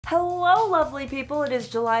Hello lovely people, it is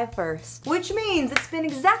July 1st, which means it's been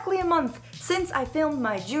exactly a month since I filmed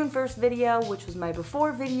my June 1st video, which was my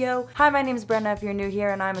before video. Hi, my name is Brenna if you're new here,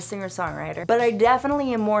 and I'm a singer-songwriter. But I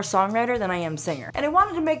definitely am more songwriter than I am singer. And I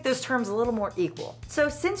wanted to make those terms a little more equal. So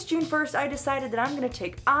since June 1st, I decided that I'm gonna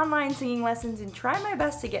take online singing lessons and try my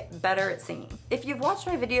best to get better at singing. If you've watched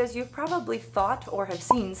my videos, you've probably thought or have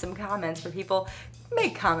seen some comments where people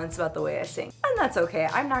make comments about the way I sing. And that's okay,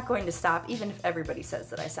 I'm not going to stop even if everybody says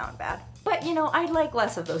that I sound bad. But you know, I'd like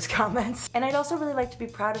less of those comments. And I'd also really like to be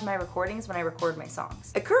proud of my recordings when I record my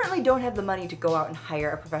songs. I currently don't have the money to go out and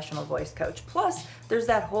hire a professional voice coach. Plus, there's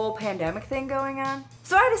that whole pandemic thing going on.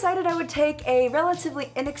 So I decided I would take a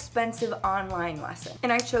relatively inexpensive online lesson.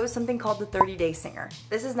 And I chose something called the 30-Day Singer.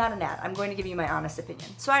 This is not an ad, I'm going to give you my honest opinion.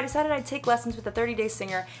 So I decided I'd take lessons with the 30-Day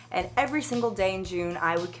Singer, and every single day in June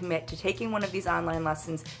I would commit to taking one of these online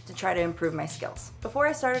lessons to try to improve my skills. Before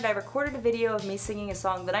I started, I recorded a video of me singing a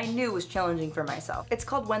song that I knew was challenging for myself. It's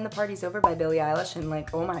called When the Party's Over by Billie Eilish, and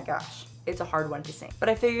like, oh my gosh, it's a hard one to sing. But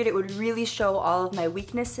I figured it would really show all of my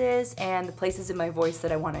weaknesses and the places in my voice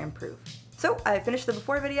that I want to improve. So I finished the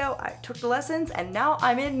before video, I took the lessons, and now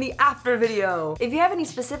I'm in the after video. If you have any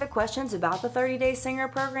specific questions about the 30-Day Singer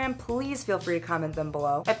program, please feel free to comment them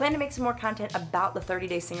below. I plan to make some more content about the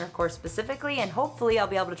 30-Day Singer course specifically, and hopefully I'll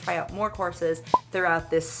be able to try out more courses throughout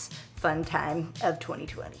this fun time of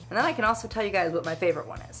 2020. And then I can also tell you guys what my favorite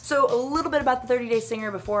one is. So a little bit about the 30-Day Singer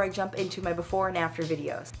before I jump into my before and after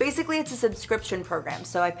videos. Basically, it's a subscription program.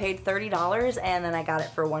 So I paid $30 and then I got it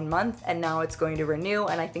for 1 month, and now it's going to renew,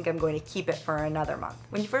 and I think I'm going to keep it for another month.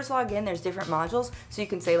 When you first log in, there's different modules, so you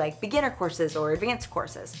can say like beginner courses or advanced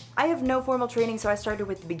courses. I have no formal training, so I started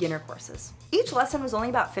with the beginner courses. Each lesson was only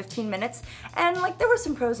about 15 minutes, and like there were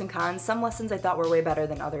some pros and cons. Some lessons I thought were way better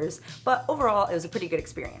than others, but overall it was a pretty good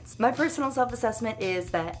experience. My personal self-assessment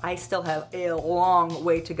is that I still have a long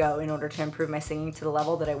way to go in order to improve my singing to the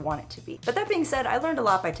level that I want it to be. But that being said, I learned a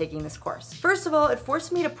lot by taking this course. First of all, it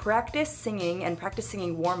forced me to practice singing and practice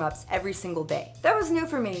singing warm-ups every single day. That was new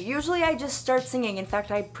for me. Usually I just start singing. In fact,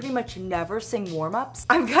 I pretty much never sing warm-ups.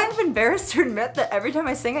 I'm kind of embarrassed to admit that every time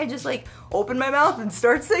I sing, I just like open my mouth and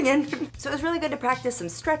start singing. So it was really good to practice some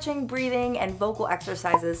stretching, breathing, and vocal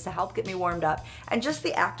exercises to help get me warmed up. And just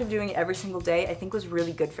the act of doing it every single day, I think was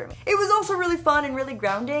really good for me. It was also really fun and really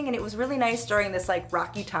grounding, and it was really nice during this like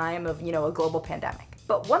rocky time of, you know, a global pandemic.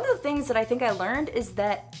 But one of the things that I think I learned is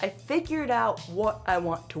that I figured out what I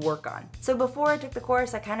want to work on. So before I took the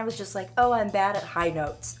course, I kind of was just like, oh, I'm bad at high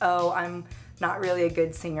notes. Oh, I'm not really a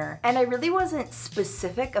good singer. And I really wasn't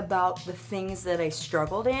specific about the things that I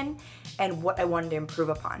struggled in and what I wanted to improve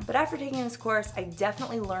upon. But after taking this course, I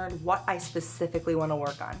definitely learned what I specifically want to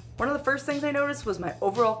work on. One of the first things I noticed was my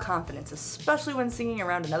overall confidence, especially when singing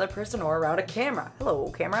around another person or around a camera.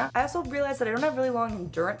 Hello, camera. I also realized that I don't have really long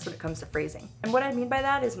endurance when it comes to phrasing. And what I mean by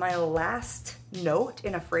that is my last note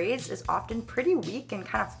in a phrase is often pretty weak and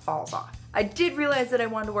kind of falls off. I did realize that I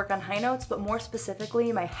wanted to work on high notes, but more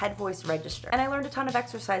specifically my head voice register. And I learned a ton of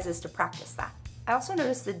exercises to practice that. I also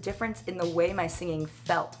noticed the difference in the way my singing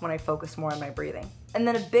felt when I focused more on my breathing. And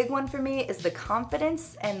then a big one for me is the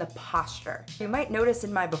confidence and the posture. You might notice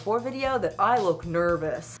in my before video that I look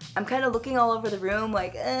nervous. I'm kind of looking all over the room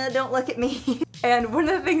like, don't look at me. And one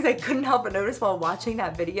of the things I couldn't help but notice while watching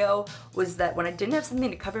that video was that when I didn't have something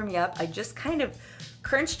to cover me up, I just kind of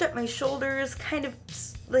crunched up my shoulders, kind of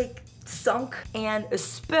like sunk, and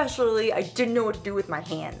especially I didn't know what to do with my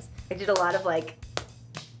hands. I did a lot of like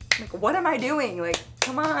what am I doing? Like,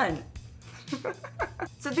 come on.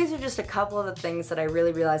 So these are just a couple of the things that I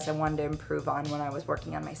really realized I wanted to improve on when I was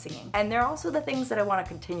working on my singing. And they're also the things that I want to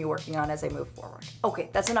continue working on as I move forward.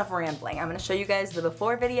 Okay, that's enough rambling. I'm going to show you guys the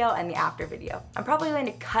before video and the after video. I'm probably going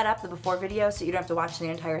to cut up the before video so you don't have to watch the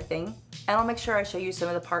entire thing. And I'll make sure I show you some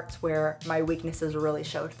of the parts where my weaknesses really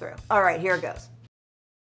showed through. All right, here it goes.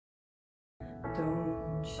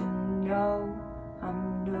 Don't you know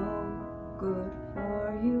I'm no good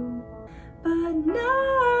for you, but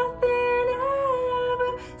nothing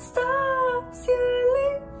ever stops you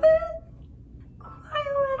leaving.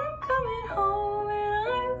 Quiet when I'm coming home and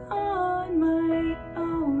I'm on my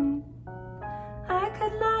own. I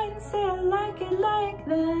could lie and say I like it like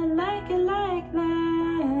that, like it like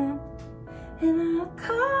that, and I'll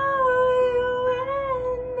call you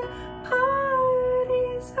when the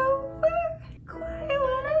party's over. Quiet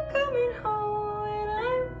when I'm coming home and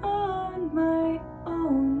I'm on my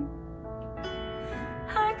own.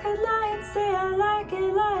 I could lie and say I like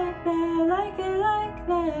it like that, like it like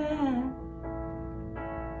that,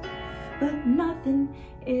 but nothing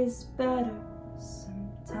is better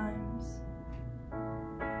sometimes.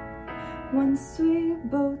 Once we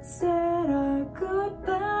both said our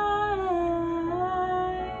goodbyes,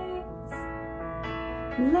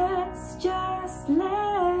 Let's just let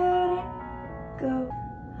it go.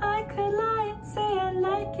 I could lie and say I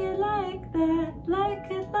like it like that,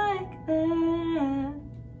 like it like that.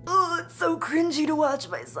 Oh, it's so cringy to watch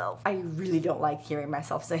myself. I really don't like hearing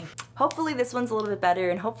myself sing. Hopefully this one's a little bit better,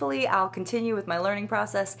 and hopefully I'll continue with my learning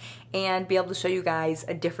process and be able to show you guys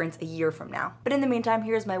a difference a year from now. But in the meantime,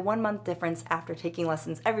 here's my 1 month difference after taking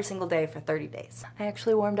lessons every single day for 30 days. I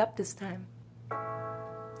actually warmed up this time,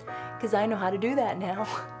 because I know how to do that now.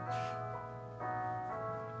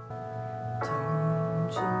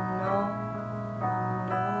 Don't you know I'm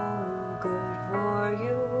no good for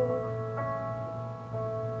you?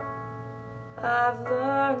 I've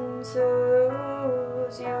learned to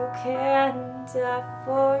lose, you can't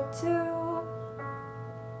afford to.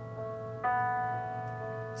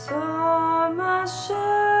 Tore my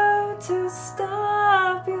shirt to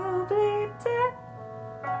stop you bleeding,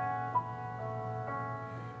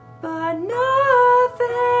 but nothing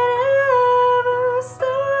ever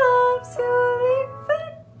stops you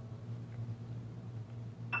leaving.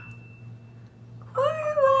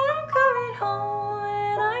 Quiet when I'm coming home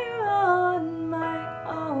and I'm on my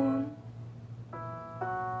own.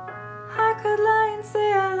 I could lie and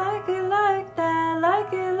say I like it like that,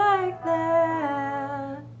 like it like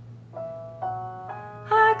that.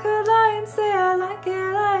 I could lie and say I like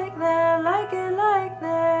it like that, like it like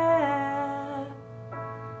that.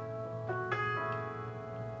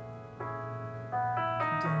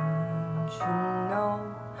 Don't you know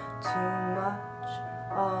too much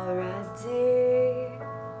already?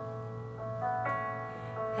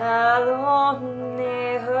 I'll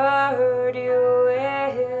only hurt you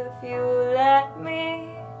if you let me.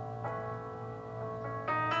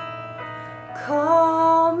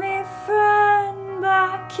 Call me friend,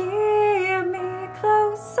 but keep me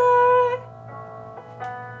closer,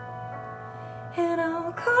 and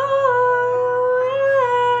I'll call you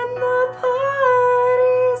when the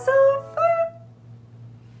party's over.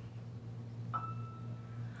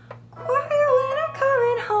 Quiet when I'm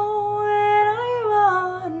coming home and I'm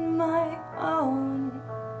on my own.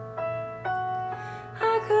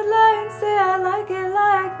 I could lie and say I like it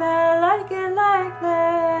like that, like it like that.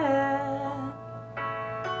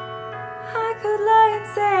 I could lie and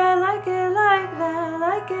say I like it like that,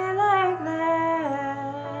 like it like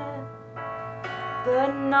that. But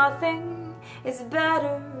nothing is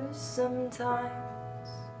better sometimes.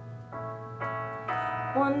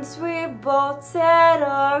 Once we both said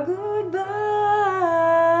our goodbyes,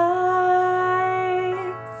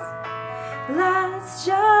 let's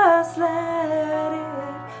just let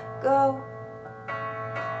it go.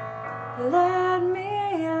 Let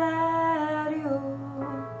me let you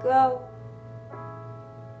go.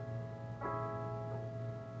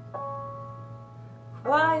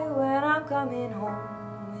 Quiet when I'm coming home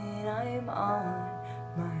and I'm on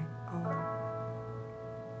my own.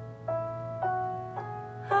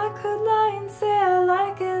 I could lie and say I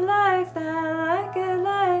like it like that, like it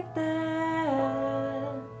like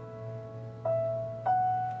that.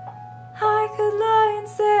 I could lie and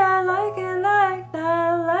say I like it like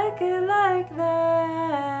that, like it like that.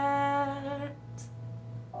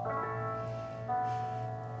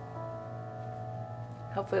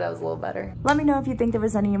 Hopefully that was a little better. Let me know if you think there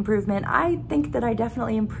was any improvement. I think that I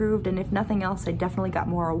definitely improved, and if nothing else, I definitely got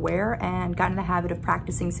more aware and got in the habit of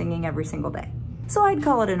practicing singing every single day. So I'd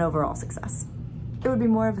call it an overall success. It would be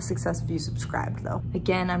more of a success if you subscribed though.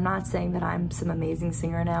 Again, I'm not saying that I'm some amazing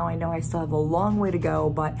singer now. I know I still have a long way to go,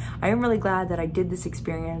 but I am really glad that I did this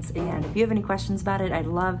experience, and if you have any questions about it, I'd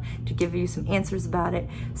love to give you some answers about it.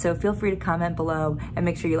 So feel free to comment below and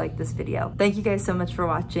make sure you like this video. Thank you guys so much for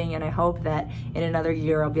watching, and I hope that in another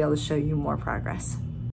year I'll be able to show you more progress.